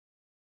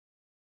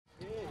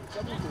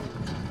It's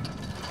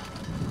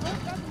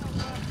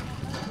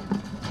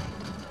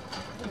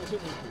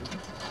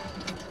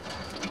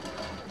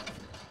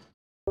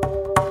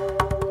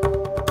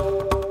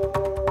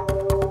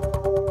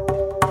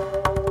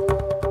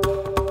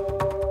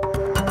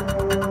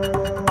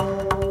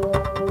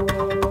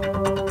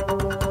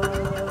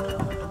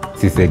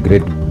a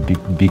great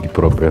big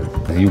problem.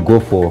 You go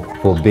for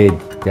bed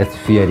just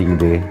fearing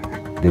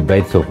the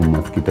bites of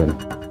mosquitoes.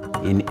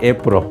 In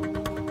April,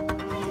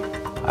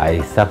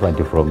 I suffered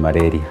from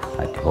malaria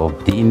at home.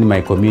 In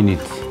my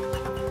community,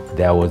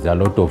 there was a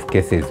lot of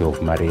cases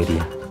of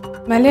malaria.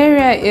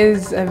 Malaria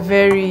is a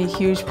very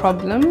huge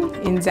problem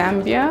in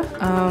Zambia.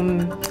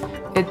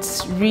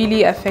 It's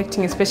really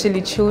affecting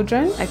especially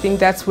children. I think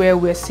that's where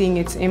we're seeing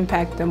its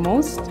impact the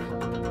most.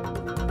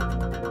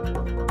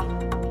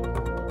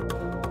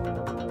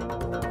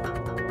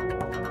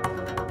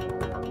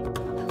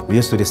 We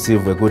used to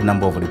receive a good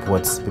number of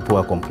reports. People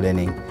were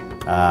complaining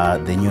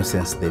the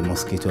nuisance the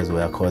mosquitoes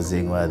were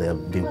causing, where they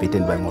have been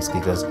bitten by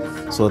mosquitoes.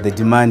 So the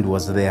demand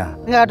was there.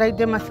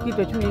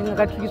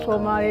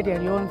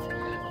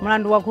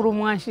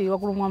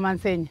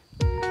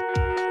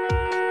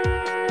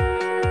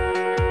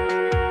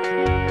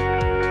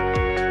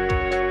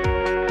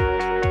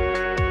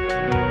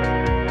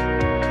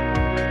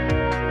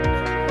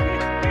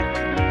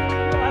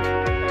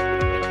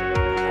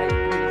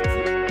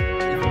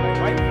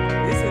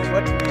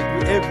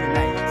 Every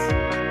night.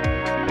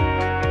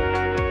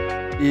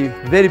 A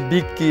very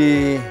big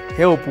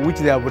help which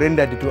they have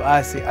rendered to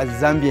us as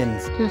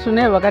Zambians.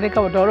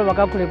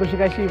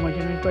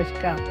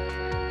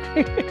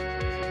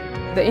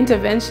 The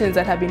interventions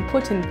that have been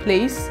put in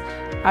place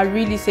are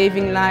really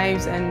saving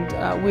lives, and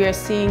we are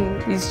seeing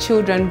these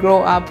children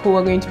grow up who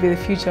are going to be the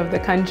future of the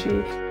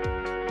country.